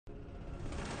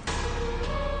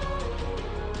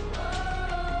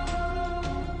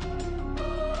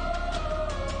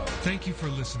Thank you for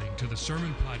listening to the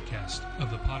sermon podcast of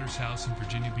the Potter's House in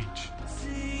Virginia Beach.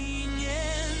 Singing,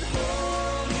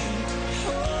 holy,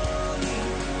 holy,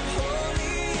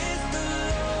 holy is the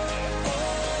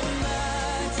Lord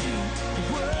Almighty.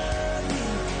 Worthy,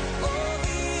 all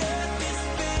the earth is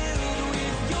filled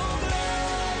with your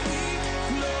glory,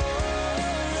 glory.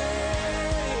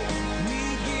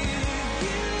 We give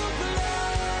you glory,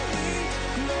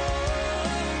 glory.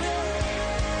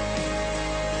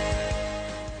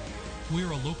 We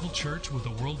are a local church with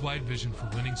a worldwide vision for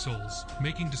winning souls,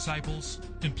 making disciples,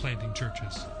 and planting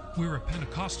churches. We're a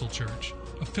Pentecostal church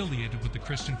affiliated with the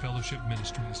Christian Fellowship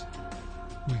Ministries.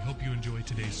 We hope you enjoy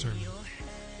today's sermon.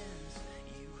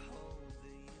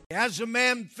 As a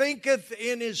man thinketh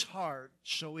in his heart,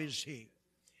 so is he.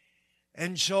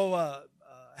 And so,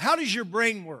 how does your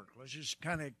brain work? Let's just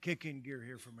kind of kick in gear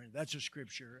here for a minute. That's a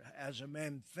scripture. As a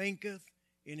man thinketh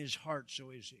in his heart, so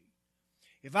is he.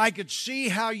 If I could see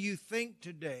how you think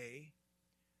today,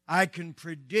 I can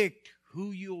predict who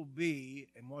you'll be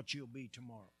and what you'll be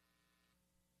tomorrow.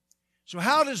 So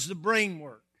how does the brain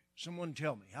work? Someone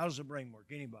tell me. How does the brain work?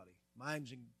 Anybody?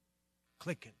 Mine's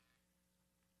clicking.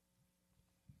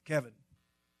 Kevin.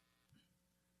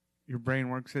 Your brain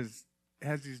works has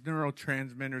these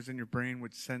neurotransmitters in your brain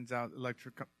which sends out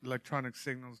electronic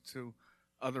signals to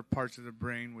other parts of the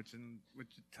brain which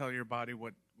tell your body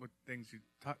what things you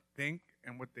think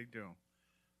and what they do.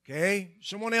 Okay.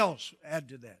 Someone else add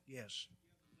to that. Yes.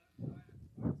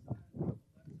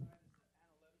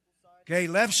 Okay.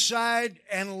 Left side,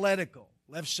 analytical.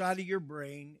 Left side of your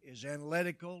brain is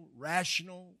analytical,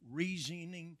 rational,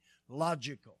 reasoning,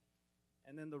 logical.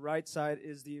 And then the right side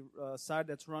is the side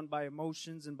that's run by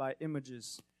emotions and by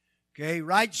images. Okay.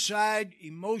 Right side,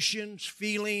 emotions,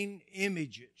 feeling,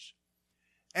 images.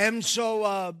 And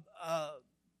so,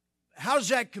 how does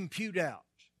that compute out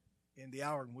in the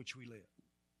hour in which we live?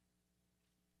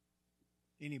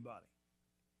 Anybody?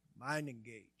 Mind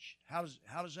engaged. How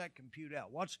does that compute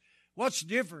out? What's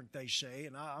different, they say,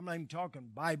 and I'm not even talking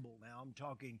Bible now, I'm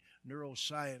talking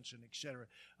neuroscience and etc.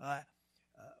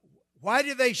 Why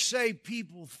do they say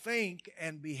people think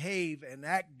and behave and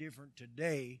act different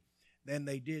today than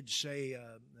they did, say,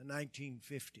 in the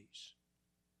 1950s?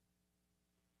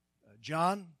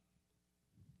 John?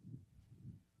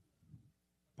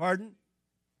 Pardon?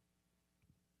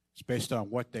 It's based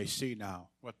on what they see now,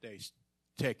 what they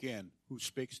take in, who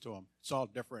speaks to them. It's all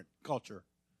different culture.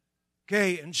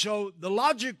 Okay, and so the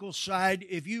logical side,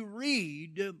 if you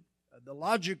read the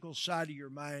logical side of your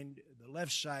mind, the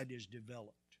left side is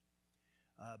developed.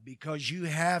 Because you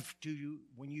have to,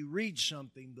 when you read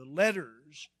something, the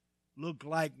letters look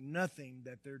like nothing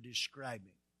that they're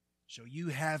describing. So you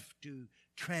have to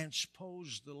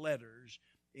transpose the letters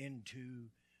into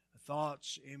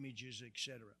thoughts, images,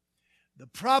 etc. The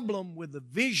problem with the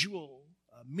visual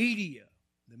media,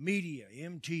 the media,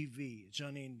 MTV, it's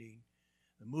unending,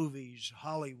 the movies,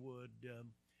 Hollywood,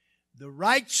 the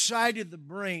right side of the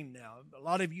brain now, a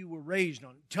lot of you were raised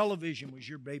on television was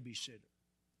your babysitter.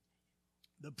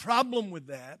 The problem with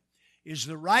that is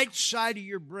the right side of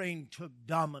your brain took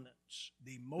dominance,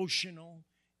 the emotional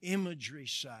imagery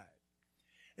side.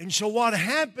 And so what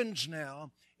happens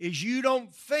now is you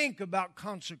don't think about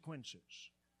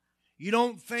consequences. You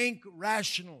don't think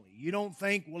rationally. You don't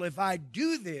think, well, if I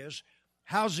do this,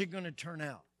 how's it going to turn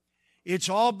out? It's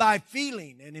all by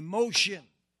feeling and emotion.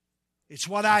 It's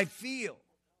what I feel.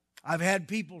 I've had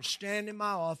people stand in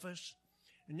my office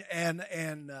and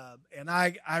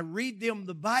I read them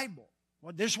the Bible.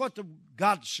 Well, this is what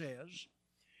God says.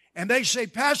 And they say,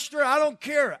 Pastor, I don't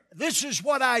care. This is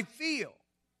what I feel.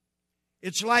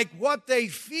 It's like what they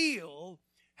feel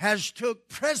has took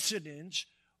precedence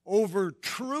over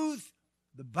truth,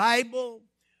 the Bible,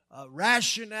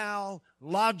 rationale,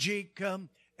 logic,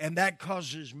 and that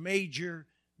causes major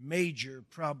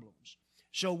problems.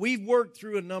 So we've worked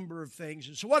through a number of things.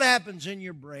 And so what happens in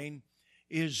your brain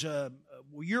is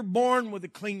you're born with a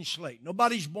clean slate.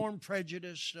 Nobody's born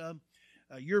prejudiced.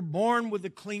 You're born with a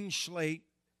clean slate.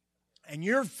 And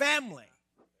your family,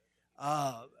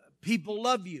 people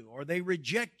love you or they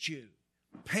reject you.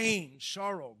 Pain,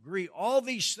 sorrow, grief, all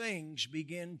these things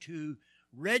begin to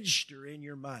register in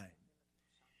your mind.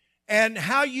 And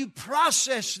how you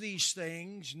process these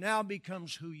things now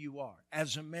becomes who you are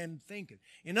as a man thinketh.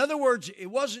 In other words, it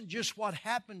wasn't just what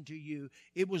happened to you,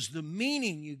 it was the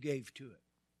meaning you gave to it.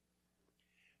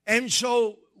 And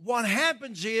so what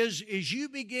happens is you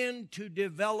begin to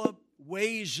develop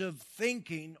ways of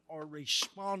thinking or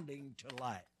responding to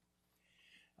life.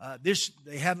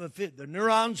 They have the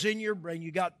neurons in your brain,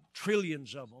 you got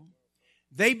trillions of them.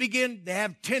 They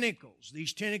have tentacles.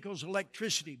 These tentacles,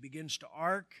 electricity begins to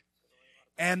arc.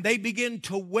 and they begin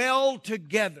to well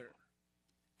together.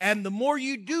 And the more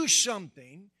you do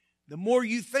something, the more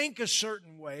you think a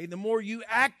certain way, the more you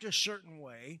act a certain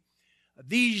way,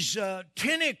 these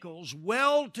tentacles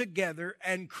weld together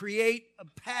and create a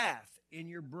path in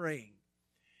your brain.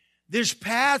 This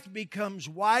path becomes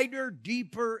wider,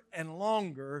 deeper, and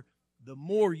longer the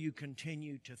more you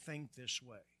continue to think this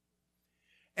way.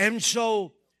 And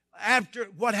so, after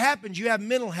what happens, you have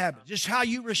mental habits. Just how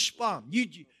you respond.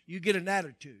 You get an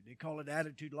attitude. They call it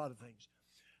attitude, a lot of things.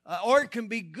 Or it can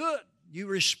be good. You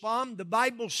respond. The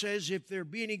Bible says if there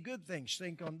be any good things,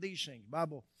 think on these things. The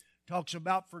Bible talks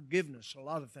about forgiveness, a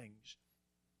lot of things.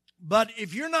 But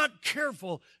if you're not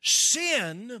careful,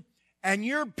 sin and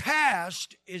your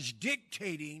past is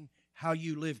dictating how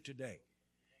you live today.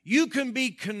 You can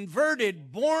be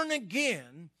converted, born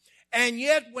again, and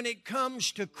yet when it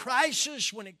comes to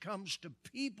crisis, when it comes to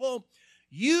people,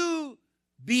 you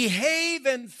behave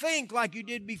and think like you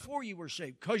did before you were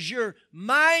saved because your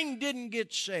mind didn't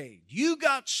get saved. You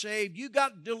got saved. You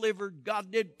got delivered.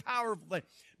 God did powerful things.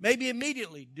 Maybe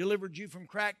immediately delivered you from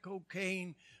crack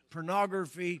cocaine,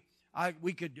 pornography.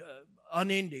 We could,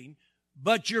 unending.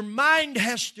 But your mind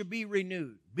has to be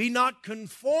renewed. Be not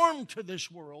conformed to this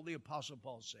world, the Apostle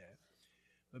Paul said,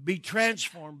 but be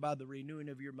transformed by the renewing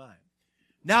of your mind.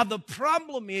 Now, the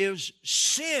problem is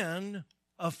sin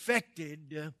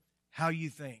affected how you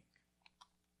think.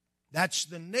 That's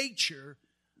the nature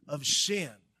of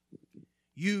sin.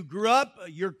 You grew up,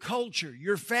 your culture,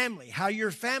 your family, how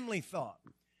your family thought,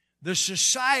 the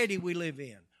society we live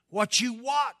in, what you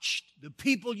watched, the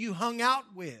people you hung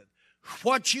out with,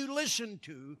 what you listened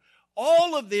to,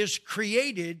 all of this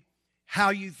created how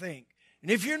you think. And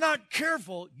if you're not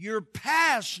careful, your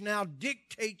past now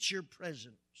dictates your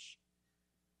presence.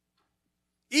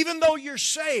 Even though you're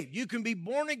saved, you can be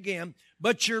born again,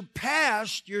 but your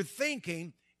past, your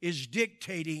thinking, is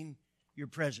dictating your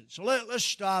present. So let's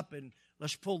stop and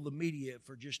let's pull the media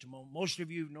for just a moment. Most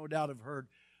of you, no doubt, have heard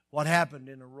what happened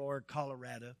in Aurora,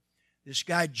 Colorado. This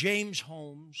guy, James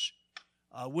Holmes,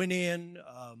 went in,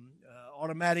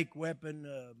 automatic weapon,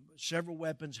 several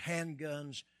weapons,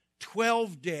 handguns,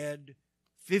 12 dead,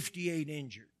 58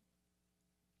 injured.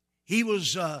 He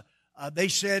was, they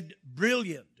said,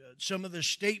 brilliant. Some of the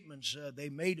statements they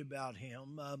made about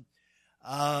him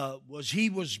was he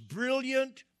was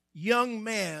brilliant young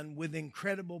man with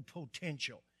incredible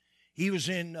potential. He was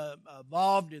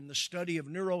involved in the study of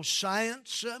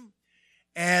neuroscience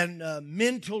and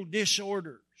mental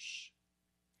disorders.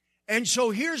 And so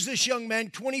here's this young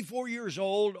man, 24 years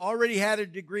old, already had a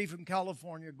degree from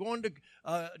California, going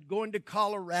to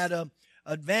Colorado,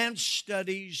 advanced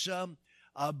studies,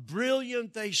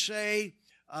 brilliant, they say.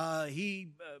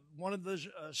 One of the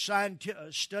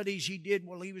studies he did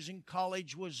while he was in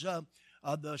college was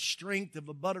the strength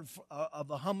of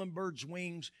a hummingbird's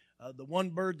wings, the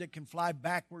one bird that can fly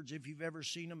backwards if you've ever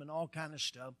seen them, and all kind of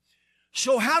stuff.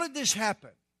 So how did this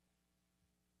happen?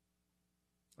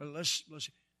 Well,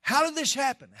 how did this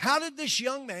happen? How did this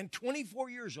young man,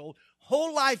 24 years old,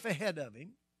 whole life ahead of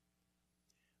him,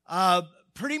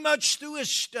 pretty much through his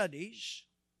studies,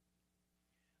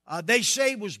 they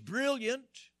say was brilliant,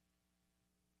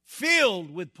 filled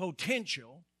with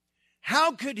potential.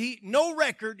 How could he, no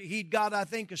record, he'd got, I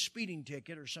think, a speeding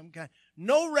ticket or some kind,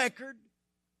 no record,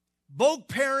 both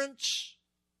parents.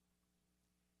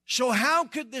 So how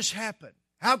could this happen?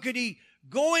 How could he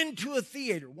go into a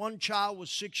theater? One child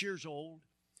was 6 years old,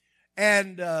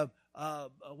 and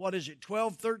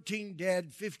 12, 13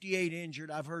 dead, 58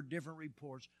 injured. I've heard different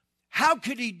reports. How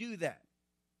could he do that?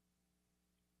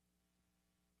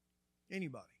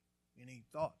 Anybody? Any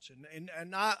thoughts?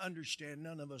 And I understand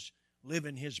none of us live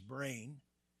in his brain.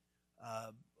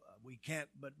 We can't.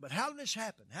 But how did this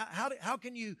happen? How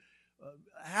can you?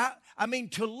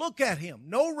 To look at him,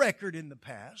 no record in the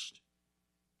past.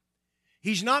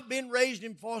 He's not been raised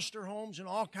in foster homes and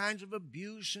all kinds of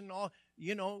abuse and all.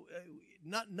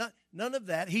 None of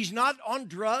that. He's not on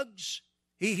drugs.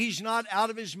 He's not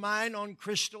out of his mind on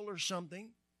crystal or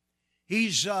something. They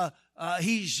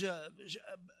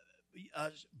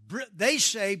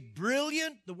say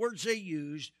brilliant, the words they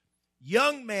used,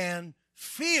 young man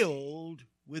filled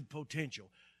with potential.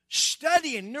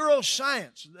 Studying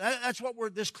neuroscience, that's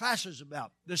what this class is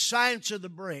about, the science of the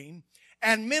brain,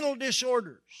 and mental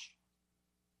disorders.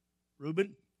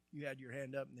 Reuben, you had your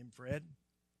hand up, and then Fred.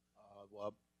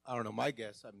 Well, I don't know, my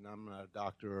guess, I'm not a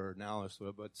doctor or analyst,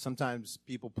 but sometimes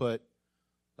people put,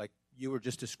 like you were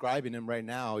just describing him right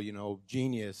now,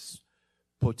 genius,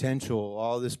 potential,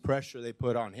 all this pressure they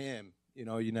put on him.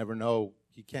 You never know.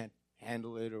 He can't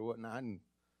handle it or whatnot. And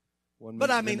but,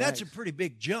 that's a pretty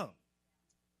big jump.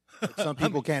 Like some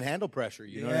people can't handle pressure.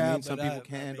 You know what I Yeah, mean? Some but people I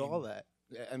can't handle mean- all that.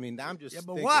 I mean, I'm just Yeah,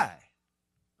 but thinking, why?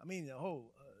 I mean, the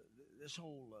whole this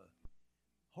whole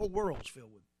world's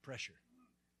filled with pressure.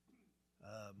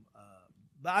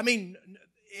 But I mean,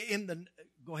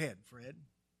 go ahead, Fred.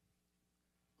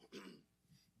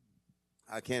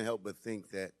 I can't help but think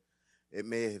that it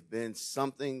may have been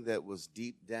something that was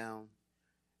deep down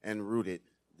and rooted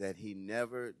that he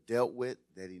never dealt with,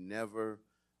 that he never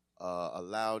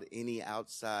allowed any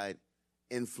outside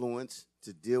influence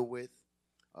to deal with.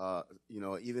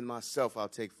 Even myself, I'll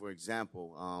take for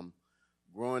example,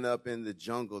 growing up in the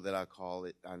jungle that I call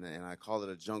it, and I call it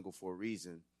a jungle for a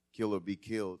reason, kill or be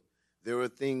killed. There were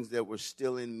things that were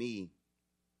still in me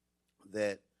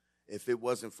that if it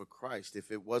wasn't for Christ,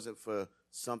 if it wasn't for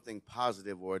something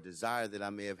positive or a desire that I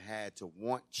may have had to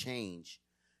want change,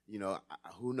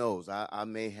 who knows? I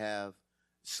may have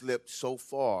slipped so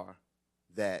far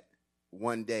that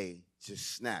one day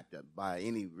just snapped by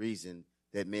any reason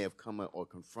that may have come or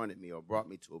confronted me or brought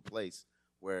me to a place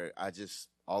where I just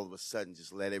all of a sudden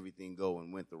just let everything go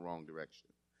and went the wrong direction.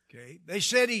 Okay, they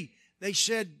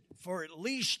said for at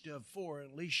least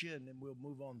Alicia, and then we'll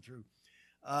move on through.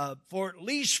 For at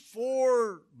least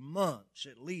 4 months,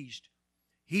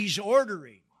 he's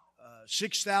ordering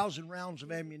 6,000 rounds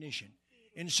of ammunition.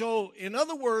 And so, in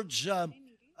other words,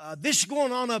 this is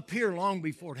going on up here long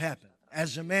before it happened.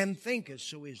 As a man thinketh,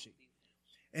 so is he.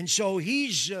 And so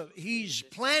he's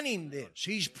planning this.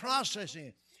 He's processing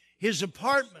it. His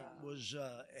apartment was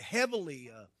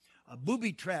heavily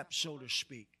booby-trapped, so to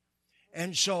speak.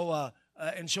 And so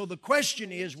the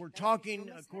question is, we're talking,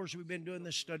 of course, we've been doing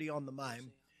this study on the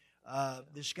mime.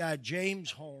 This guy,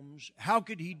 James Holmes, how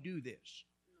could he do this?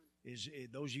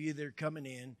 Those of you that are coming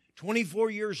in, 24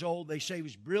 years old, they say he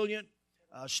was brilliant,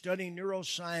 studying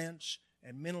neuroscience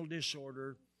and mental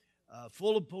disorder,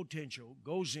 full of potential,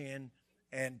 goes in,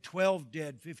 and 12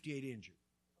 dead, 58 injured.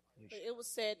 But it was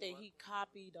said that he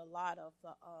copied a lot of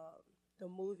the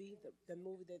movie, the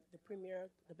premiere,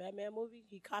 the Batman movie.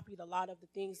 He copied a lot of the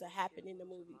things that happened in the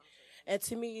movie. And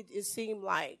to me, it seemed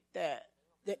like that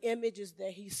the images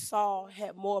that he saw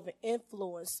had more of an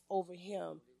influence over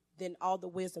him than all the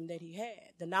wisdom that he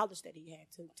had, the knowledge that he had.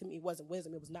 To me, it wasn't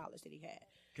wisdom, it was knowledge that he had.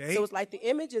 Okay. So it's like the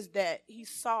images that he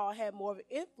saw had more of an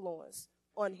influence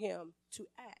on him to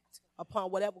act upon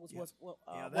whatever was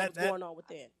going on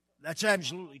within. That's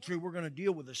absolutely true. We're going to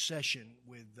deal with a session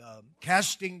with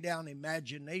casting down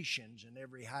imaginations and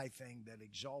every high thing that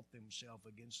exalt himself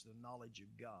against the knowledge of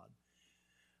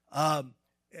God.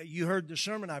 You heard the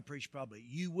sermon I preached probably.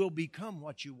 You will become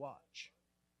what you watch.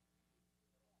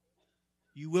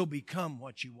 You will become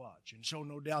what you watch. And so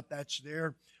no doubt that's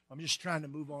there. I'm just trying to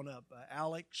move on up.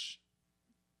 Alex?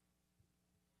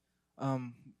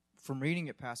 From reading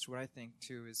it, Pastor, what I think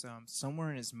too is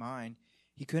somewhere in his mind,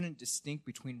 he couldn't distinct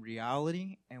between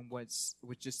reality and what's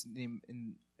just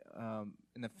in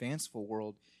the fanciful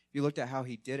world. If you looked at how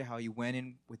he did it, how he went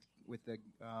in with the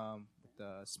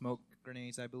smoke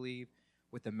grenades, I believe,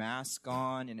 with the mask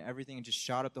on and everything, and just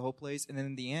shot up the whole place. And then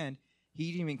in the end,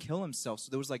 he didn't even kill himself, so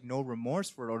there was like no remorse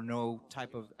for it or no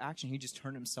type of action. He just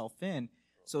turned himself in.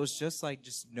 So it's just like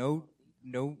no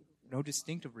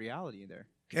distinctive reality there.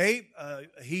 Okay,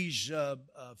 he's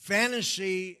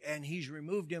fantasy, and he's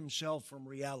removed himself from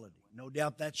reality. No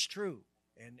doubt that's true,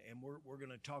 and we're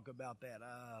going to talk about that.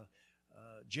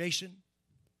 Jason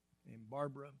and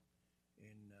Barbara,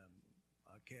 and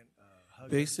I can't hug.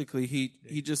 Basically,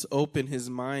 he just opened his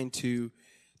mind to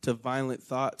violent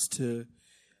thoughts, to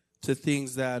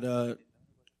things that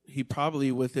he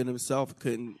probably within himself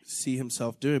couldn't see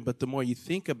himself doing. But the more you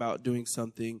think about doing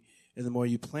something, and the more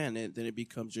you plan it, then it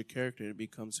becomes your character. It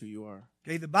becomes who you are.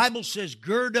 Okay, the Bible says,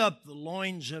 gird up the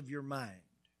loins of your mind.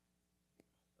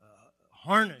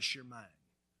 Harness your mind.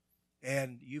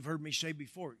 And you've heard me say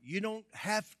before, you don't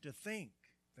have to think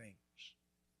things.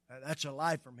 That's a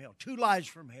lie from hell. 2 lies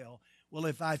from hell. Well,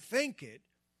 if I think it,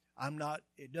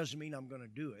 it doesn't mean I'm going to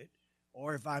do it.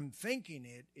 Or if I'm thinking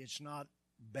it, it's not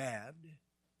bad.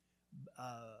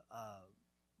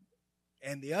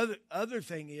 And the other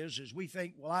thing is we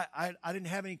think, well, I didn't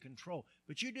have any control.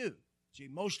 But you do. See,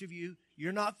 most of you,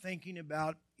 you're not thinking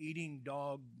about eating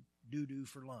dog doo-doo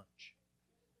for lunch.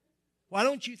 Why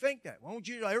don't you think that? Why don't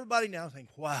you, everybody now think,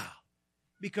 wow,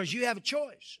 because you have a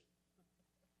choice.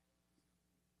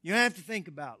 You have to think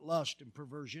about lust and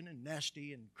perversion and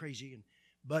nasty and crazy.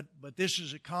 But this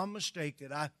is a common mistake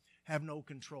that I have no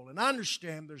control. And I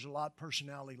understand there's a lot of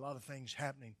personality, a lot of things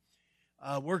happening.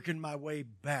 Working my way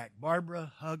back.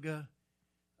 Barbara, Hugga,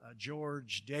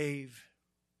 George, Dave.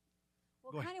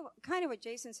 Well, kind of what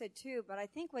Jason said too, but I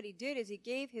think what he did is he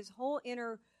gave his whole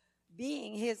inner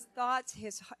being, his thoughts,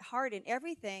 his heart, and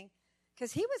everything.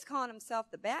 Because he was calling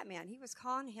himself the Batman. He was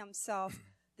calling himself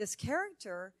this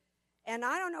character. And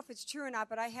I don't know if it's true or not,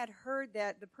 but I had heard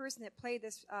that the person that played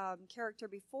this character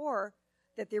before,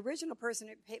 that the original person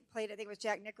who played, I think it was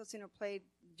Jack Nicholson who played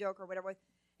Joker or whatever,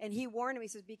 and he warned him, he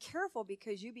says, be careful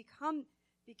because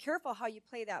be careful how you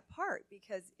play that part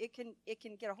because it can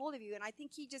get a hold of you. And I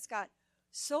think he just got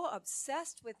so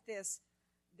obsessed with this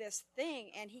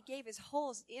thing, and he gave his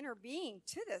whole inner being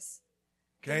to this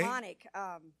demonic.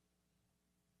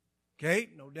 Okay,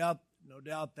 no doubt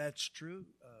that's true.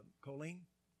 Colleen?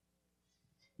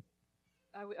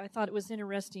 I thought it was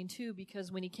interesting, too,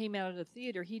 because when he came out of the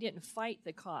theater, he didn't fight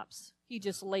the cops. He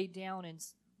just laid down and,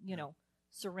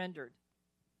 surrendered.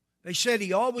 They said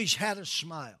he always had a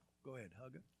smile. Go ahead,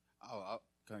 Hugga.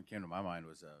 Kind of came to my mind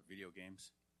was video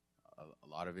games. A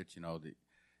lot of it,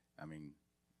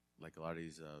 like a lot of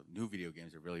these new video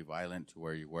games are really violent to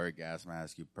where you wear a gas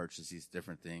mask, you purchase these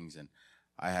different things, and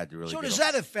I had to really. So does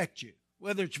that affect you?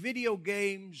 Whether it's video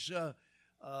games,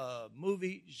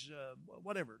 movies,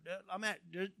 whatever.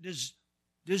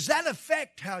 Does that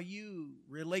affect how you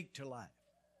relate to life?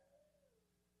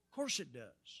 Of course it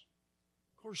does.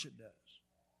 Of course it does.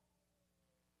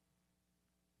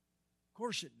 Of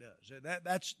course it does.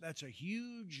 That's a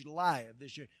huge lie of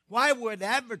this year. Why would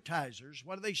advertisers,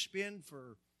 what do they spend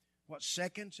for,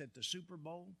 seconds at the Super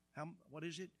Bowl? What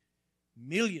is it?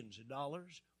 Millions of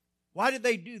dollars. Why did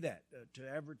they do that? To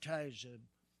advertise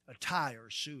a tie or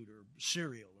a suit or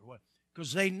cereal or what?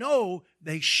 Because they know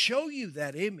they show you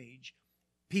that image,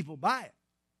 people buy it.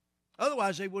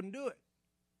 Otherwise, they wouldn't do it.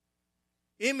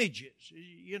 Images,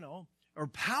 are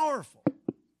powerful.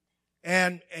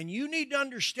 And you need to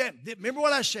understand, remember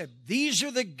what I said, these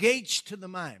are the gates to the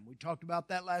mind. We talked about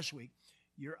that last week.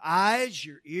 Your eyes,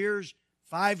 your ears,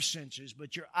 5 senses,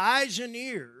 but your eyes and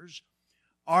ears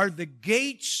are the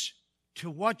gates to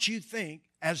what you think.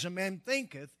 As a man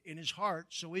thinketh in his heart,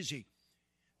 so is he.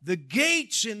 The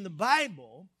gates in the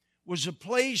Bible was a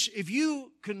place, if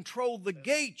you control the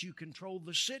gate, you control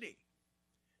the city.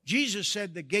 Jesus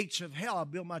said, the gates of hell, I'll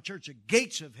build my church, the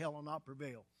gates of hell will not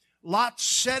prevail. Lot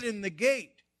sat in the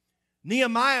gate.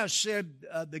 Nehemiah said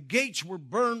the gates were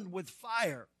burned with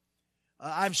fire.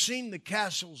 I've seen the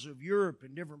castles of Europe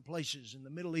and different places in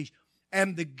the Middle East,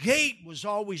 and the gate was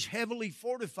always heavily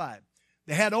fortified.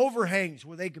 They had overhangs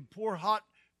where they could pour hot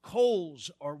coals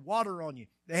or water on you.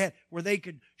 They had where they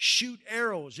could shoot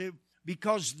arrows.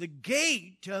 Because the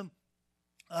gate,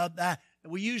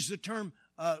 we use the term,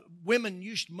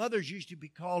 mothers used to be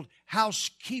called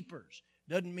housekeepers.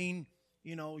 Doesn't mean,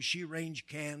 she arranged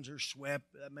cans or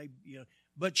swept.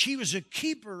 But she was a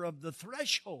keeper of the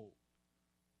threshold.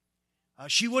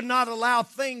 She would not allow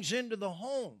things into the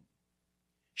home.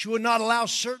 She would not allow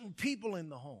certain people in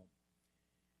the home.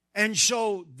 And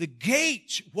so the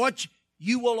gates, what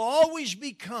you will always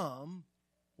become,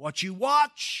 what you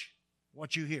watch,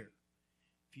 what you hear.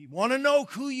 If you want to know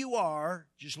who you are,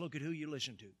 just look at who you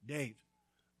listen to. Dave.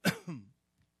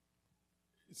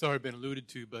 It's already been alluded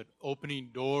to, but opening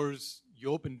doors,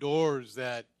 you open doors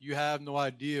that you have no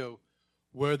idea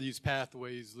where these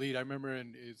pathways lead. I remember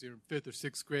in 5th or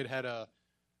 6th grade, had a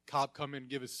cop come in and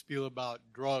give a spiel about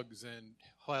drugs and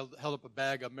held up a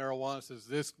bag of marijuana, says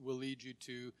this will lead you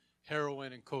to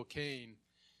heroin and cocaine.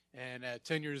 And at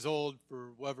 10 years old,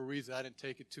 for whatever reason, I didn't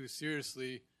take it too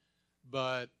seriously.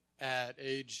 But at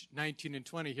age 19 and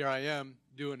 20, here I am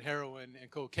doing heroin and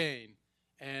cocaine.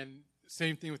 And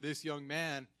same thing with this young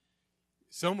man.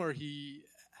 Somewhere he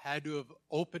had to have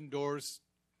opened doors,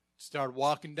 started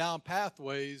walking down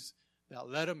pathways that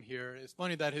led him here. It's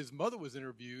funny that his mother was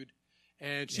interviewed,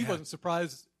 and she wasn't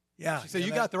surprised. Yeah. She said,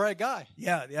 you got the right guy.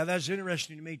 Yeah, that's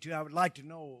interesting to me, too. I would like to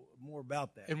know more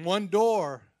about that. And one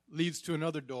door leads to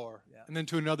another door, and then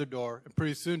to another door. And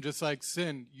pretty soon, just like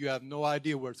sin, you have no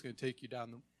idea where it's going to take you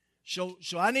down. So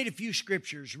I need a few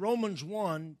scriptures. Romans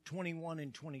 1, 21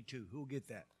 and 22. Who'll get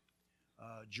that?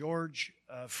 George,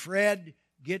 Fred,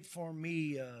 get for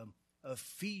me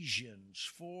Ephesians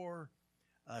 4,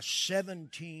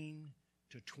 17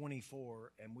 to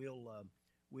 24, and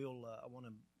I want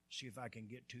to see if I can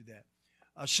get to that.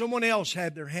 Someone else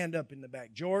had their hand up in the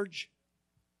back. George?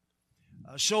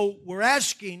 So we're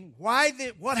asking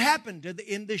what happened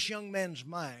in this young man's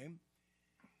mind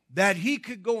that he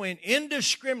could go in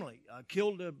indiscriminately,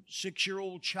 killed a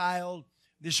 6-year-old child.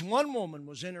 This one woman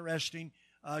was interesting.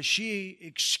 She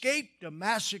escaped a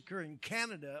massacre in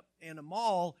Canada in a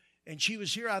mall, and she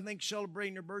was here, I think,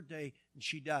 celebrating her birthday, and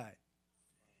she died.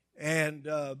 And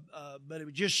but it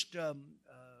was just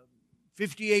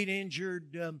 58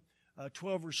 injured,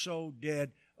 12 or so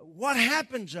dead. What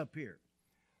happens up here?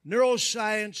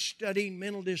 neuroscience studying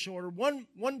mental disorder. One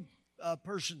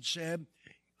person said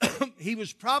he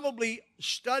was probably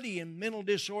studying mental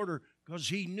disorder because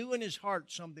he knew in his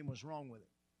heart something was wrong with it.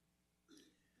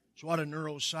 That's what a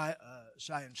neuroscience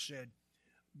said.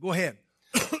 Go ahead.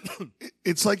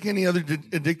 It's like any other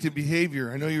addictive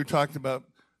behavior. I know you were talking about,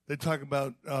 they talk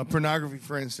about pornography,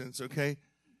 for instance, okay?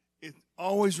 It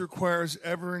always requires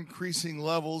ever-increasing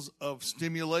levels of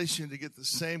stimulation to get the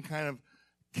same kind of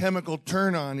chemical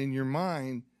turn-on in your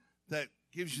mind that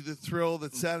gives you the thrill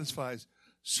that satisfies.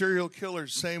 Serial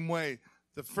killers, same way.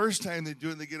 The first time they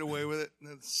do it, they get away with it. And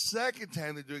then the second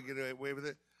time they do it, get away with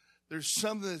it. There's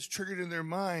something that's triggered in their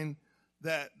mind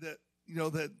that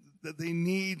they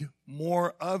need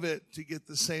more of it to get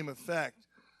the same effect.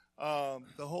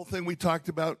 The whole thing we talked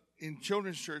about in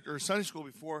children's church or Sunday school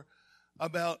before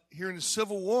about here in the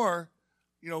Civil War,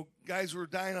 guys were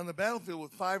dying on the battlefield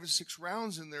with 5 or 6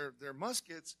 rounds in their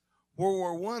muskets.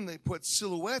 World War I, they put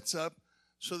silhouettes up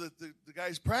so that the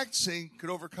guys practicing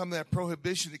could overcome that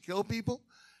prohibition to kill people.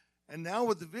 And now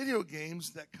with the video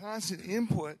games, that constant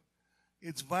input,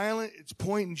 it's violent, it's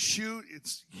point and shoot,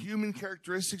 it's human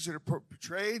characteristics that are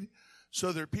portrayed.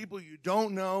 So there are people you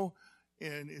don't know,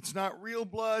 and it's not real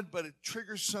blood, but it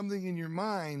triggers something in your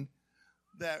mind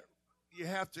that you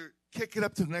have to kick it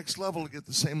up to the next level to get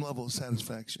the same level of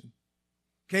satisfaction.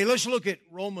 Okay, let's look at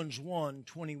Romans 1,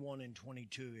 21 and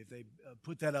 22. If they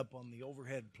put that up on the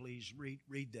overhead, please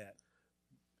read that.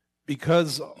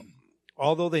 Because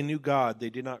although they knew God, they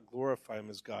did not glorify him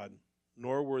as God,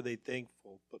 nor were they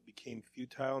thankful, but became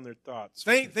futile in their thoughts.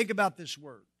 Think about this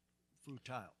word,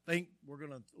 futile. We're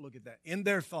going to look at that. In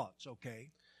their thoughts,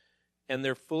 okay. And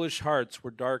their foolish hearts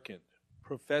were darkened.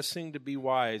 Professing to be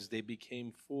wise, they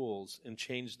became fools and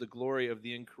changed the glory of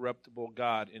the incorruptible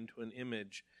God into an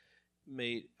image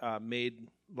made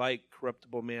like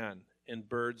corruptible man, and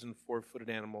birds and 4-footed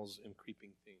animals and creeping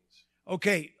things.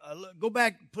 Okay, go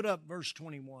back, put up verse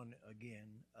 21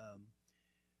 again.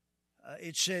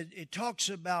 It talks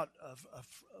about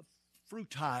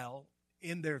futile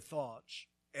in their thoughts,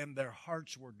 and their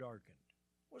hearts were darkened.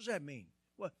 What does that mean?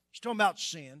 Well, it's talking about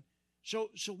sin. So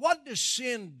what does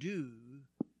sin do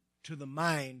to the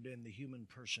mind and the human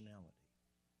personality?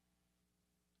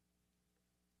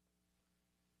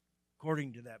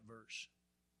 According to that verse.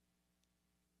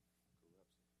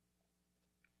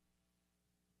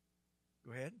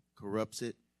 Go ahead. Corrupts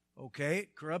it. Okay,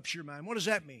 it corrupts your mind. What does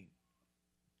that mean?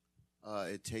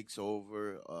 It takes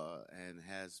over and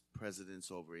has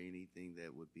precedence over anything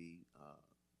that would be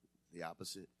the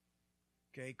opposite.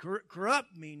 Okay,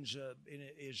 corrupt means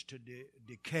is to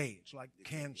decay. It's like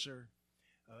cancer,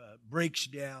 breaks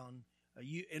down.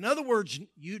 In other words,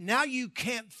 you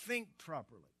can't think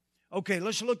properly. Okay,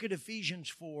 let's look at Ephesians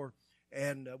 4,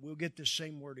 and we'll get the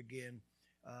same word again,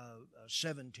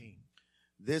 17.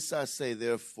 This I say,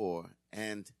 therefore,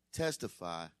 and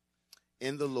testify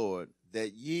in the Lord,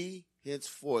 that ye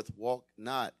henceforth walk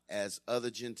not as other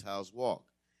Gentiles walk,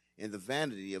 in the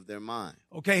vanity of their mind.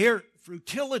 Okay, here,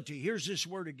 futility, here's this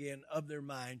word again, of their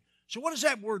mind. So what does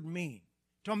that word mean?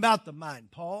 Talking about the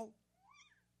mind. Paul?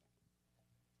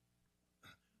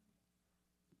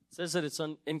 It says that it's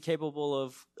incapable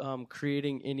of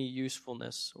creating any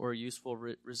usefulness or useful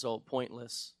result,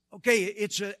 pointless. Okay,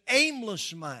 it's an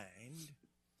aimless mind.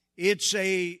 It's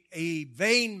a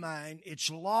vain mind. It's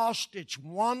lost, it's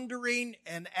wandering,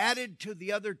 and added to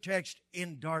the other text,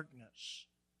 in darkness.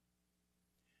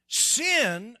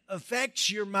 Sin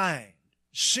affects your mind.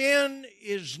 Sin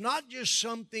is not just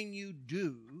something you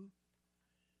do.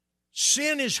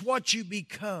 Sin is what you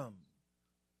become.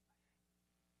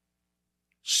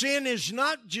 Sin is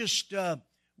not just, I'm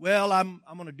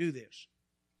going to do this.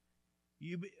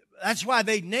 That's why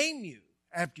they name you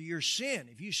after your sin.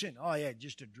 If you sin,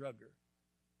 just a drugger,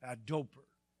 a doper.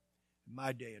 In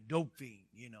my day, a dope fiend,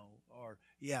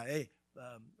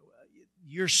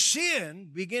 your sin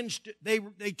begins to,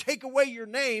 they take away your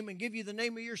name and give you the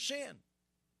name of your sin.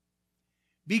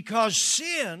 Because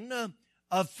sin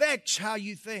affects how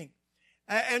you think.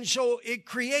 And so it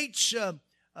creates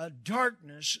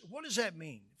darkness. What does that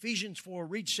mean? Ephesians 4,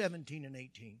 read 17 and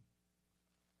 18.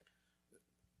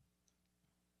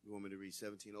 You want me to read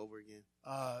 17 over again?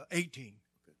 18.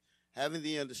 Okay. Having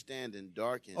the understanding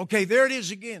darkened. Okay, there it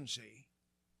is again, see.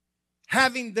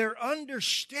 Having their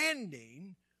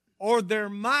understanding or their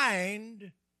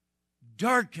mind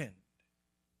darkened.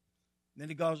 Then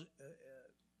it goes.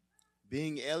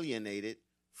 Being alienated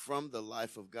from the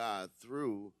life of God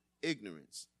through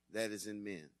ignorance that is in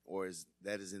men, or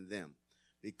that is in them,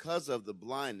 because of the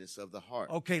blindness of the heart.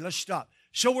 Okay, let's stop.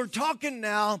 So we're talking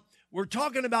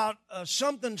about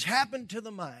something's happened to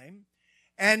the mind,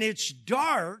 and it's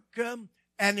dark,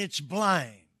 and it's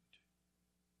blind.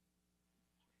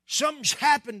 Something's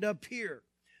happened up here.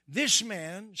 This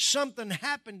man, something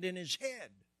happened in his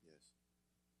head.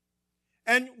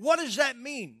 And what does that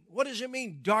mean? What does it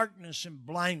mean, darkness and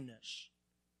blindness,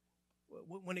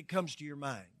 when it comes to your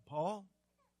mind? Paul?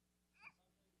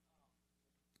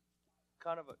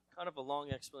 Kind of a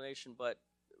long explanation, but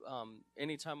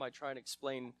anytime I try and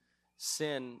explain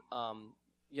sin,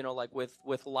 like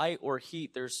with light or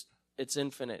heat, it's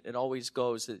infinite. It always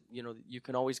goes. You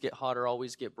can always get hotter,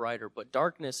 always get brighter. But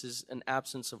darkness is an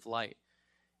absence of light.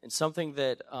 And something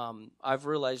that I've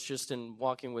realized just in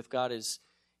walking with God is,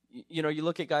 you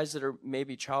look at guys that are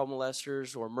maybe child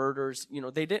molesters or murderers.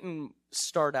 They didn't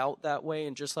start out that way.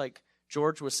 And just like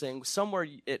George was saying, somewhere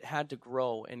it had to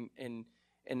grow.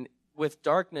 And with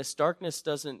darkness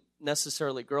doesn't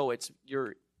necessarily grow.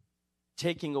 You're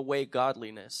taking away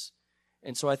godliness.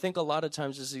 And so I think a lot of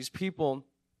times as these people,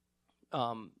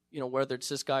 whether it's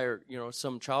this guy or,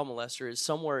 some child molester, is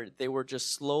somewhere they were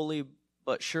just slowly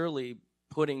but surely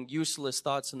putting useless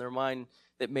thoughts in their mind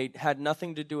that had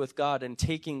nothing to do with God and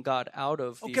taking God out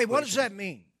of the Okay, what does equation. that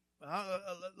mean?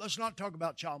 Let's not talk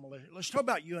about child molestation. Let's talk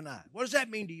about you and I. What does that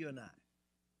mean to you and I?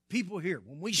 People here,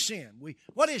 when we sin,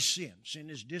 what is sin? Sin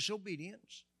is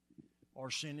disobedience,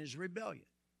 or sin is rebellion.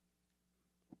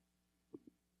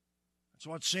 That's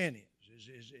what sin is.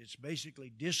 It's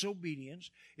basically disobedience.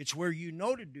 It's where you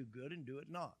know to do good and do it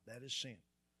not. That is sin.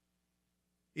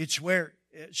 It's where,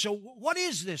 so what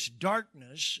is this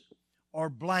darkness or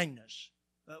blindness?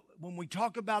 When we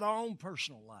talk about our own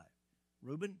personal life.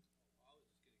 Reuben?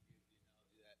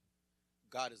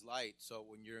 God is light, so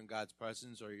when you're in God's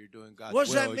presence or you're doing God's What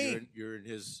does will, that mean? You're in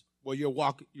His. Well, you're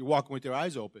walking with your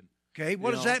eyes open. Okay,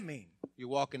 what does that mean? You're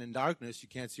walking in darkness. You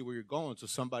can't see where you're going, so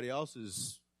somebody else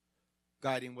is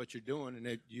guiding what you're doing,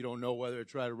 and you don't know whether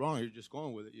it's right or wrong. You're just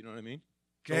going with it. You know what I mean?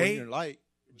 So when Okay. you're in light.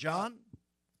 John?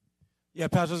 Yeah,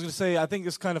 Pastor, I was going to say, I think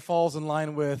this kind of falls in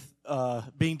line with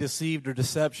being deceived or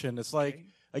deception. It's like,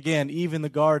 again, Eve in the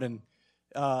garden,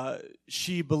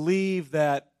 she believed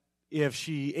that if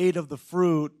she ate of the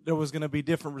fruit, there was going to be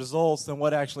different results than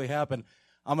what actually happened.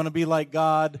 I'm going to be like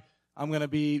God. I'm going to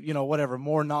be,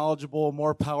 more knowledgeable,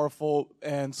 more powerful.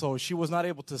 And so she was not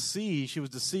able to see. She was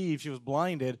deceived. She was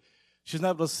blinded. She was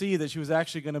not able to see that she was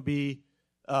actually going to be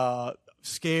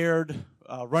scared,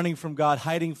 running from God,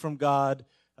 hiding from God,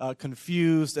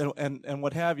 confused, and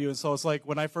what have you. And so it's like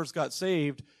when I first got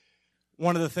saved,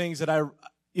 one of the things that I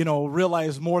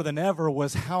realized more than ever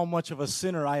was how much of a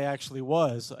sinner I actually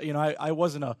was. I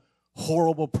wasn't a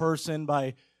horrible person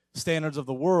by standards of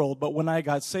the world, but when I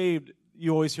got saved,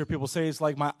 you always hear people say it's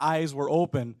like my eyes were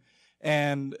open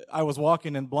and I was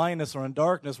walking in blindness or in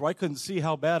darkness where I couldn't see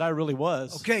how bad I really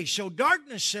was. Okay, so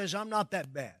darkness says I'm not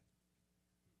that bad.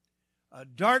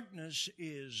 Darkness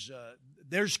is,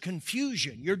 there's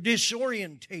confusion. You're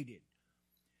disorientated.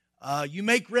 You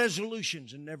make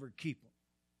resolutions and never keep them.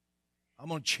 I'm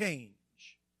going to change.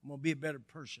 I'm going to be a better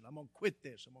person. I'm going to quit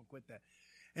this. I'm going to quit that.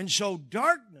 And so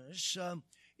darkness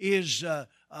is,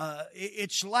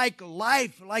 it's like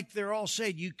life, like they're all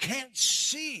saying, you can't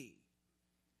see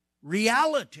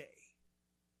reality.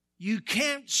 You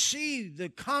can't see the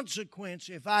consequence.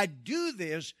 If I do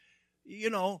this,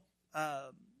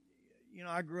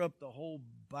 I grew up the whole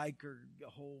biker, the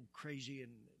whole crazy,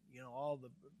 and,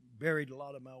 buried a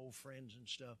lot of my old friends and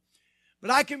stuff. But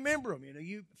I can remember him,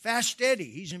 Fast Eddie,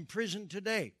 he's in prison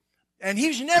today. And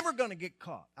he's never going to get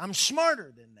caught. I'm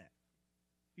smarter than that.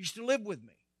 He used to live with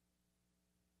me.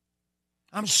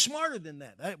 I'm smarter than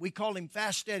that. We call him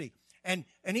Fast Eddie. And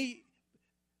he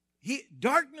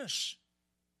darkness.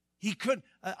 He couldn't,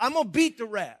 I'm going to beat the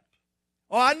rap.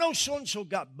 Oh, I know so-and-so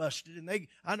got busted.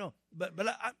 I know, but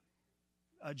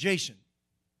Jason,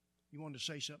 you wanted to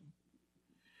say something?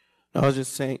 I was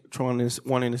just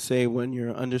wanting to say when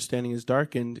your understanding is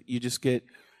darkened, you just get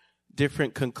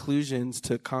different conclusions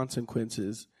to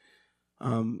consequences.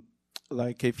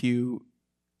 Like if you're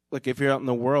out in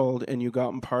the world and you go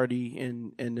out and party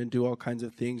and then do all kinds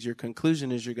of things, your conclusion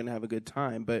is you're going to have a good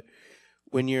time. But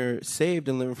when you're saved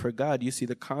and living for God, you see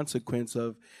the consequence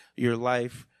of your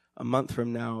life a month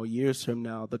from now, years from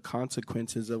now, the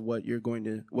consequences of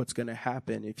what's going to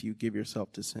happen if you give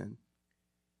yourself to sin.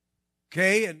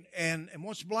 Okay, and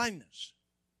what's blindness?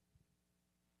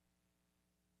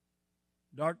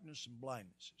 Darkness and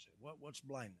blindness. What's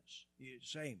blindness?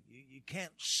 Same. You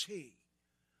can't see.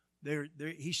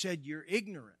 He said you're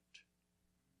ignorant.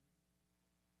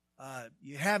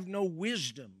 You have no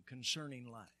wisdom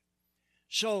concerning life.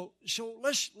 So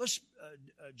let's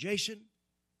Jason,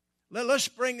 let's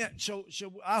bring that. So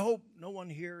I hope no one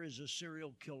here is a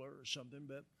serial killer or something,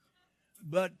 but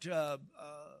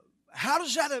how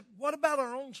does that? What about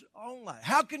our own life?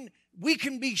 How can we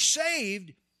can be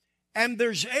saved, and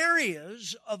there's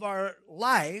areas of our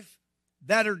life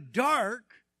that are dark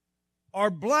or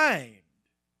blind.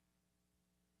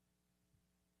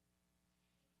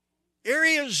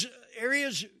 Areas,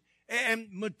 and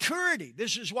maturity.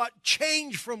 This is what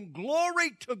changed from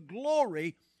glory to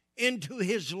glory into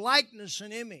His likeness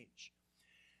and image.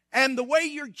 And the way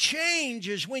you're changed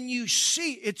is when you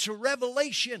see, it's a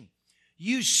revelation.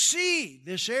 You see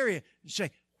this area and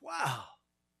say, wow.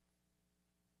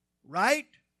 Right?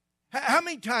 How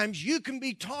many times you can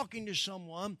be talking to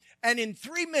someone and in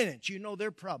 3 minutes you know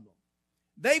their problem?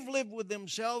 They've lived with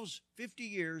themselves 50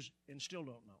 years and still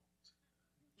don't know.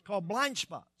 It's called blind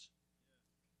spots.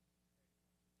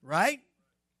 Right?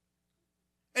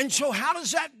 And so how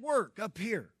does that work up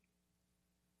here?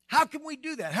 How can we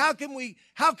do that? How can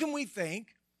we think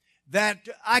that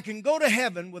I can go to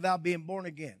heaven without being born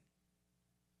again?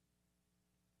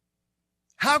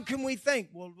 How can we think,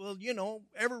 well, you know,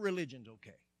 every religion's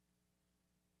okay?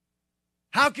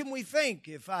 How can we think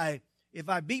if I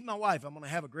beat my wife, I'm going to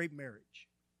have a great marriage?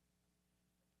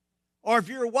 Or if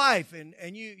you're a wife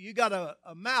and you got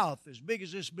a mouth as big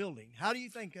as this building, how do you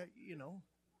think, you know?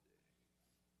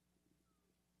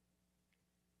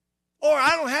 Or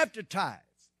I don't have to tithe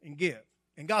and give,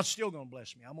 and God's still going to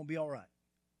bless me. I'm going to be all right.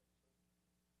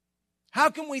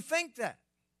 How can we think that?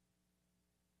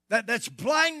 That's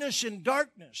blindness and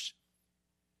darkness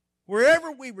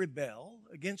wherever we rebel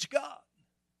against God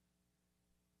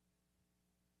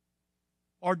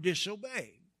or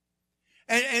disobey.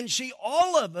 And see,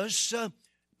 all of us,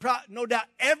 no doubt,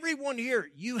 everyone here,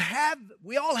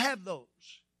 we all have those.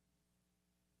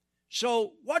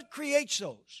 So what creates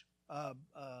those?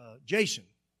 Jason,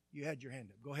 you had your hand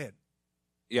up. Go ahead.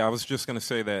 Yeah, I was just going to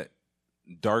say that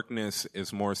darkness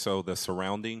is more so the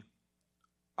surrounding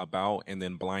about, and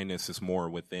then blindness is more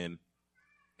within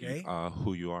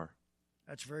who you are.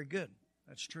 That's very good.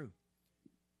 That's true.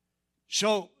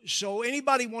 So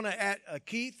anybody want to add,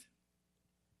 Keith?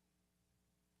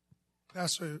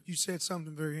 Pastor, you said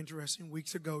something very interesting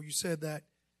weeks ago. You said that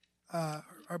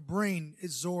our brain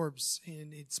absorbs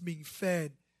and it's being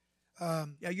fed.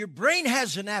 Your brain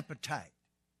has an appetite.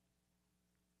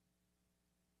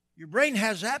 Your brain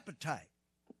has appetite.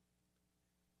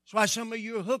 That's why some of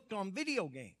you are hooked on video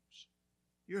games.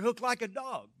 You're hooked like a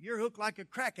dog. You're hooked like a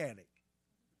crack addict.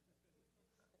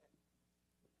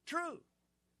 True.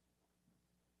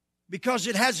 Because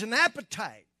it has an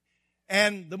appetite.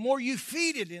 And the more you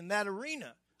feed it in that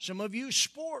arena, some of you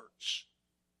sports,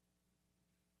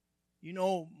 you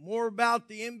know more about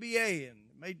the NBA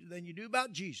than you do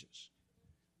about Jesus.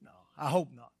 No, I hope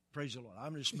not. Praise the Lord.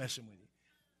 I'm just messing with you.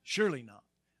 Surely not.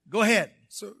 Go ahead.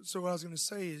 So what I was going to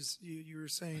say is, you were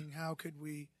saying, how could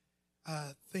we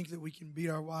think that we can beat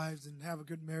our wives and have a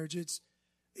good marriage?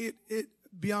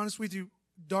 Be honest with you,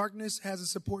 darkness has a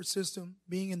support system.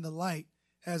 Being in the light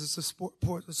has a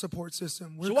support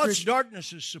system. So what's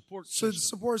darkness's support system? So the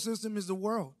support system is the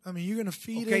world. I mean, you're going to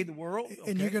feed it. Okay, the world.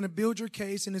 And you're going to build your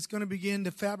case, and it's going to begin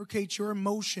to fabricate your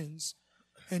emotions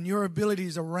and your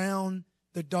abilities around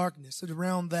the darkness,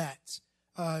 around that.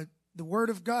 The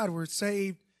Word of God, we're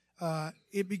saved.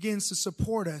 It begins to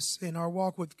support us in our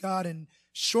walk with God and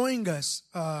showing us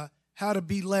how to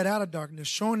be led out of darkness,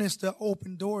 showing us to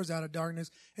open doors out of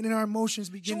darkness, and then our emotions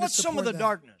begin to support that. So what's some of the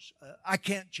darkness? I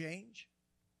can't change.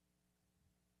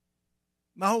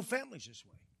 My whole family's this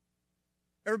way.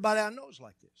 Everybody I know is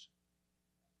like this.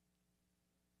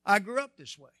 I grew up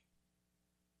this way.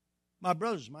 My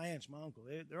brothers, my aunts, my uncle,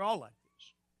 they're all like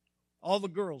this. All the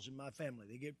girls in my family,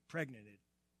 they get pregnant at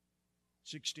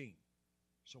 16.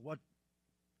 So what?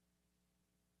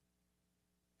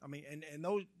 I mean, and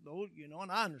those, you know,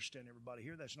 and I understand everybody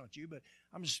here. That's not you, but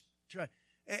I'm just trying.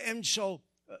 And so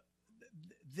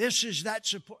this is that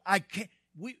support. I can't.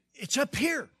 It's up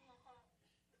here.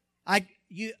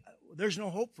 There's no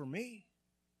hope for me.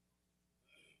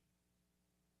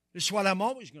 This is what I'm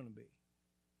always going to be.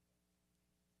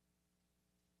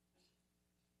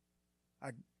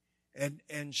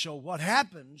 And so what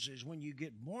happens is when you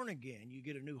get born again, you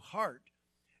get a new heart.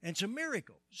 And it's a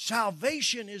miracle.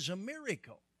 Salvation is a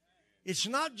miracle. It's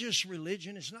not just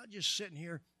religion. It's not just sitting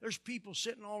here. There's people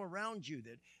sitting all around you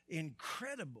that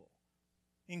incredible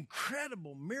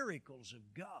miracles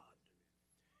of God.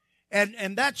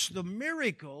 And that's the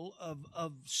miracle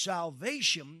of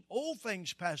salvation. Old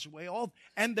things pass away,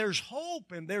 and there's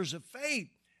hope, and there's a faith,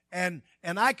 and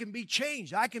I can be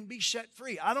changed. I can be set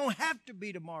free. I don't have to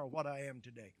be tomorrow what I am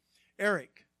today.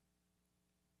 Eric,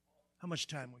 how much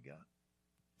time we got?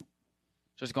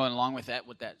 Just going along with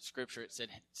that scripture, it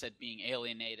said being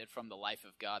alienated from the life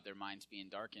of God, their minds being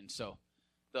darkened. So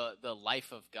the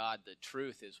life of God, the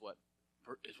truth, is what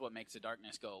makes the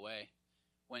darkness go away.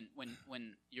 When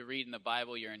you're reading the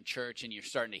Bible, you're in church, and you're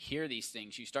starting to hear these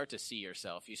things, you start to see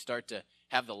yourself. You start to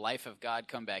have the life of God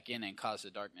come back in and cause the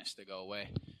darkness to go away.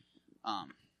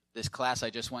 This class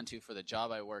I just went to for the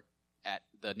job I work at,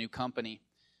 the new company,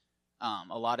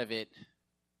 a lot of it,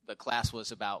 the class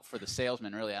was about for the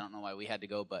salesman, really. I don't know why we had to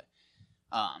go, but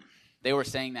they were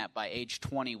saying that by age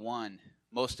 21,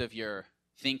 most of your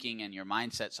thinking and your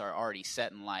mindsets are already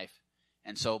set in life.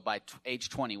 And so by age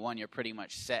 21, you're pretty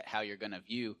much set how you're going to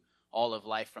view all of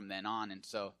life from then on. And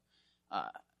so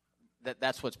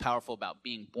that's what's powerful about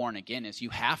being born again, is you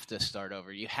have to start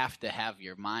over. You have to have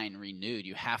your mind renewed.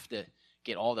 You have to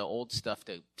get all the old stuff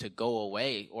to go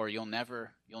away, or you'll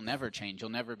never change. You'll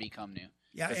never become new.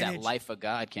 Yeah, because that life of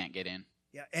God can't get in.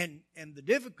 Yeah, and the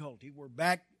difficulty, we're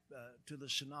back to the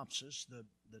synopsis,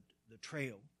 the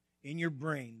trail. In your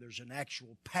brain, there's an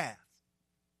actual path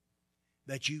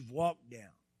that you've walked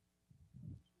down.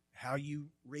 How you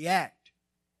react,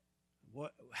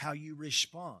 how you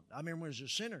respond. I remember as a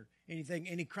sinner,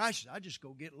 any crisis, I just go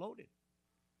get loaded.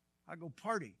 I go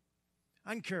party.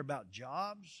 I don't care about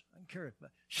jobs. I don't care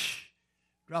about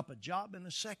drop a job in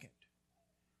a second.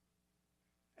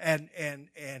 And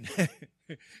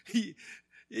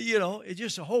you know, it's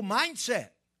just a whole mindset.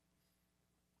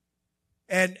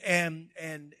 And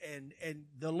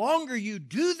the longer you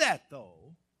do that,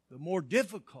 though, the more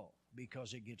difficult,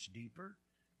 because it gets deeper,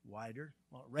 wider.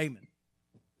 Well, Raymond,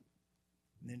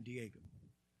 and then Diego.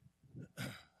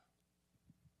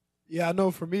 Yeah, I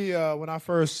know for me, when I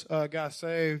first got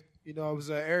saved, you know, it was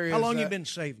an area. How long you been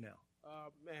saved now?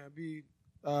 Man, be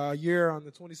a year on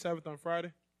the 27th on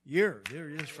Friday. Year, there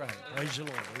it is Friday. Praise the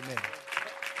Lord. Amen.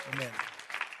 Amen.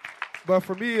 But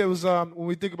for me, it was when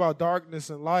we think about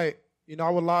darkness and light, you know, I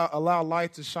would allow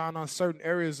light to shine on certain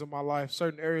areas of my life,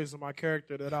 certain areas of my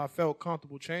character that I felt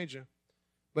comfortable changing.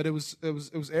 But it was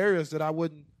areas that I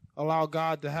wouldn't allow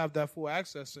God to have that full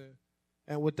access in.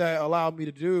 And what that allowed me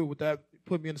to do, what that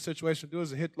put me in a situation to do, is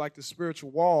to hit like the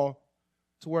spiritual wall,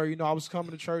 to where, you know, I was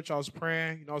coming to church, I was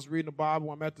praying, you know, I was reading the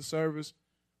Bible, I'm at the service,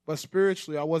 but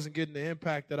spiritually I wasn't getting the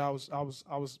impact that I was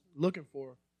looking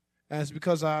for. And it's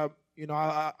because I didn't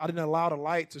allow the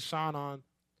light to shine on,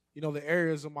 you know, the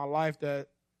areas of my life that,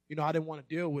 you know, I didn't want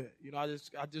to deal with. You know, I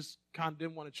just kind of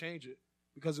didn't want to change it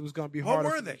because it was going to be harder.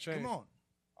 What were for me they? to change. Come on.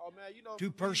 Oh man, you know,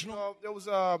 too personal. You know, there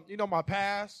was you know, my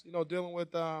past. You know, dealing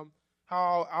with how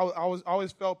I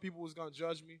always felt people was going to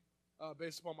judge me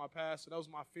based upon my past. So that was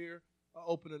my fear,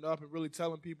 opening up and really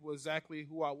telling people exactly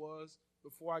who I was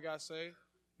before I got saved.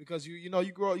 Because you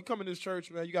grow up, you come in this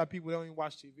church, man. You got people that don't even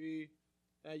watch TV,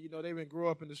 and you know they grew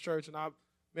up in this church, and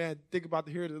think about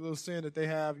the little sin that they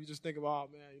have. You just think about,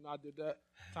 oh, man, you know, I did that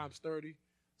times 30.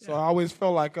 So I always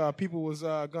felt like people was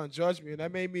gonna judge me, and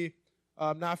that made me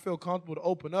not feel comfortable to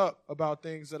open up about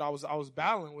things that I was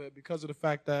battling with, because of the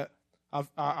fact that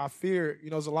I feared,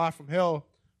 you know, it's a lie from hell,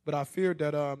 but I feared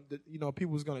that you know,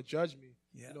 people was gonna judge me,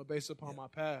 you know, based upon my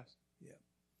past.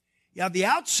 Yeah, the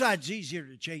outside's easier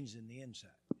to change than the inside.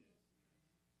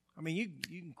 I mean,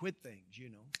 you can quit things, you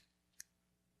know.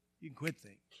 You can quit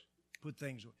things, put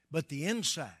things away. But the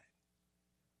inside,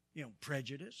 you know,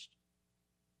 prejudiced,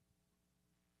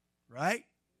 right?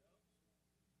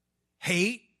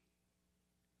 Hate,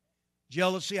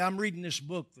 jealousy. I'm reading this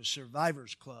book, The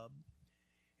Survivor's Club,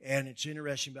 and it's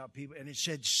interesting about people. And it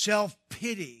said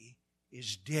self-pity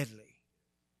is deadly.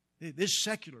 This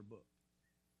secular book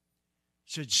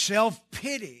said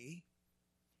self-pity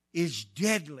is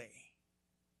deadly.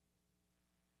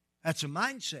 That's a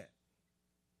mindset.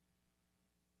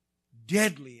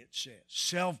 Deadly, it says.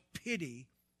 Self-pity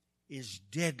is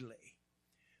deadly.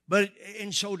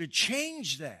 And so to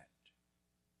change that,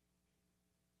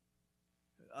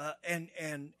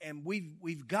 and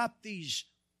we've got these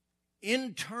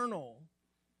internal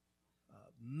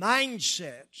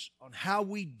mindsets on how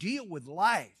we deal with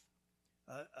life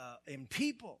and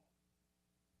people,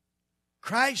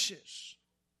 crisis.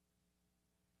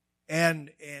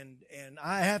 And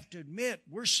I have to admit,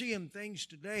 we're seeing things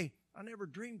today I never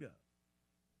dreamed of.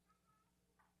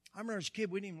 I remember as a kid,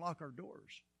 we didn't even lock our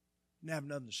doors. Didn't have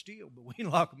nothing to steal, but we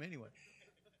didn't lock them anyway.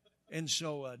 And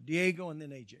so Diego and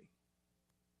then AJ.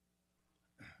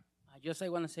 I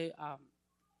want to say,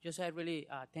 I really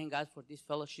thank God for this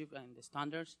fellowship and the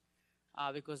standards,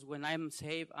 because when I'm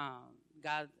saved,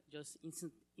 God just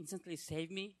instantly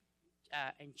saved me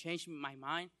and changed my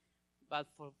mind. But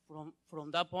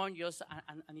from that point,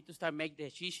 I need to start make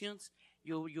decisions.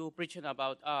 You preaching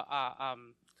about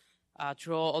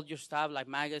throw all your stuff like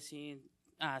magazine,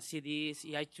 CDs.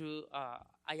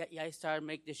 I started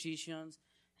make decisions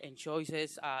and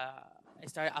choices. I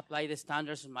started apply the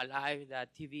standards in my life,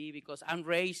 that TV, because I'm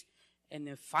raised in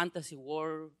the fantasy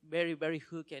world, very, very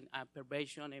hooked in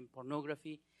perversion and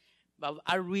pornography. But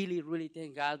I really, really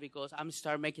thank God because I'm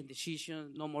start making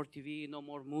decisions. No more TV, no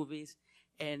more movies,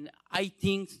 and I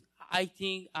think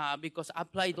because I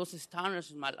apply those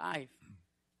standards in my life,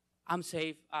 I'm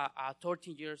saved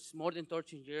 13 years, more than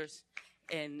 13 years,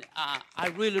 and I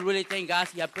really, really thank God.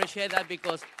 I appreciate that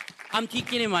because I'm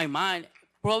thinking in my mind,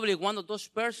 probably one of those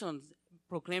persons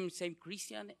proclaimed same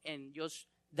Christian and just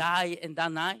die in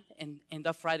that night and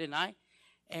that Friday night,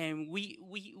 and we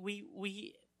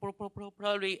probably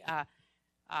really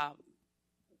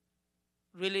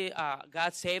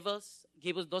God save us,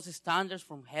 give us those standards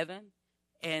from heaven,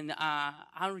 and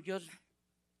I'm just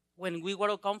when we go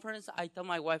to a conference, I tell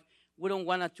my wife we don't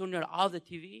want to turn off the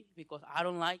TV because I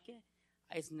don't like it.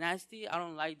 It's nasty. I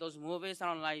don't like those movies. I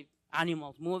don't like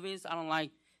animals movies. I don't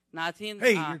like nothing.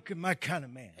 Hey, you're my kind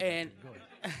of man. And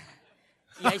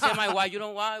I said, my wife, you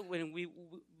know what? When we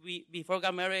before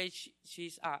got married,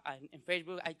 she's in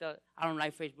Facebook. I thought I don't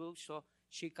like Facebook, so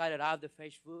she cut it out the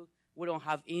Facebook. We don't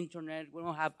have internet. We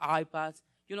don't have iPads.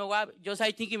 You know what? Just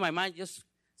I think in my mind, just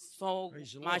so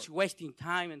much wasting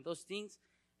time and those things,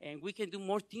 and we can do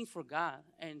more things for God.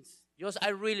 And just I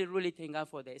really, really thank God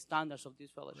for the standards of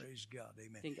this fellowship. Praise God,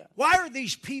 amen. Thank God. Why are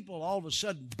these people all of a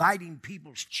sudden biting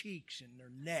people's cheeks and their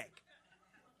neck?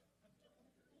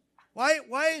 Why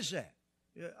is that?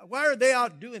 Why are they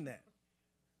out doing that?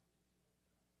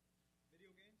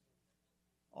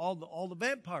 All the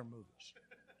vampire movies.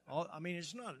 I mean,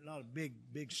 it's not a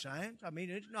big science. I mean,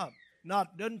 it's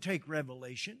not doesn't take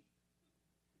revelation.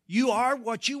 You are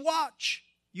what you watch.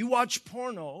 You watch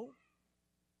porno.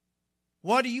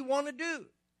 What do you want to do?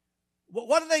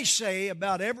 What do they say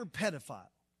about every pedophile?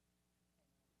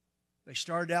 They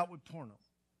started out with porno.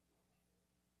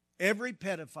 Every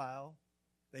pedophile,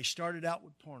 they started out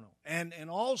with porno. And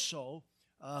also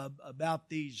about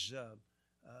these, the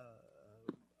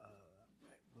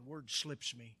word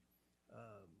slips me,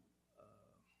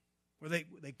 where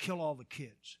they kill all the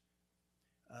kids.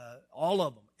 All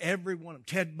of them, every one of them.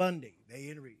 Ted Bundy, they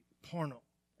interviewed porno.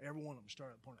 Every one of them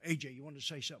started porno. AJ, you wanted to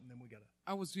say something, then we got to.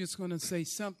 I was just going to say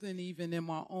something even in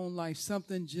my own life,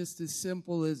 something just as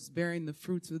simple as bearing the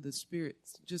fruits of the Spirit,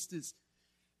 just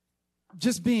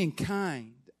being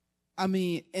kind. I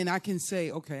mean, and I can say,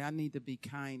 okay, I need to be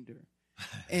kinder.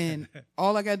 And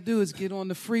all I got to do is get on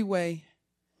the freeway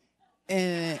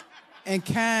and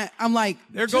kind. I'm like,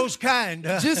 there goes kind.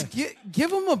 Just give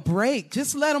them a break.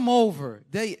 Just let them over.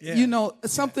 You know,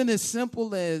 something as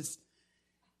simple as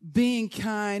being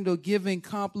kind or giving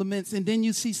compliments, and then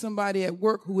you see somebody at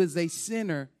work who is a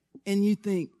sinner, and you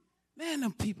think, man,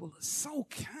 them people are so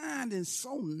kind and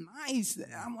so nice.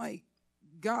 I'm like,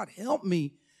 God help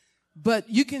me. But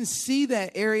you can see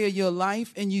that area of your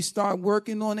life, and you start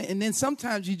working on it, and then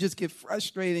sometimes you just get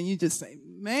frustrated, and you just say,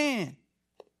 man,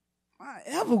 am I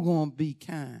ever going to be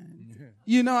kind? Yeah.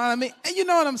 You know what I mean? And you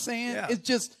know what I'm saying? Yeah. It's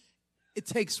just, it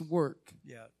takes work.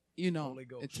 Yeah. You know,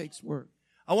 it takes work.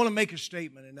 I want to make a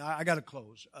statement, and I got to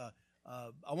close.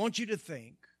 I want you to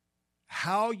think,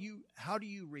 how do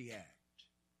you react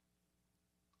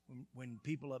when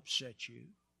people upset you?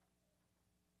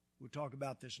 We'll talk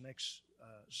about this next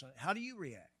Sunday. How do you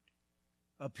react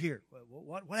up here?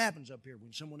 What happens up here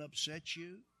when someone upsets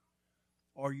you,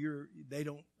 or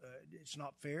it's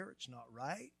not fair, it's not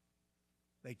right?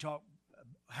 They talk.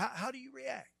 How do you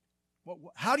react?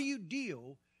 How do you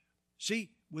deal?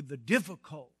 See, with the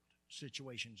difficult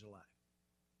situations of life.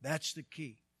 That's the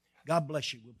key. God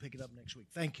bless you. We'll pick it up next week.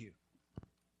 Thank you.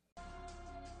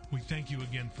 We thank you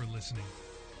again for listening.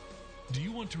 Do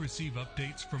you want to receive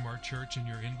updates from our church in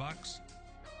your inbox?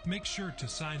 Make sure to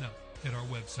sign up at our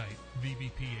website,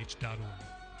 vbph.org.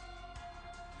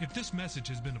 If this message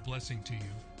has been a blessing to you,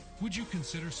 would you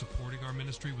consider supporting our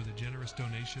ministry with a generous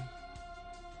donation?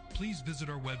 Please visit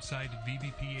our website at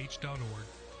vbph.org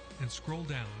and scroll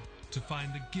down to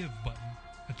find the Give button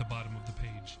at the bottom of the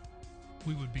page.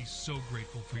 We would be so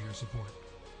grateful for your support.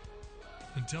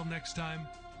 Until next time,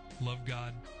 love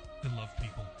God and love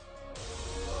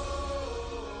people.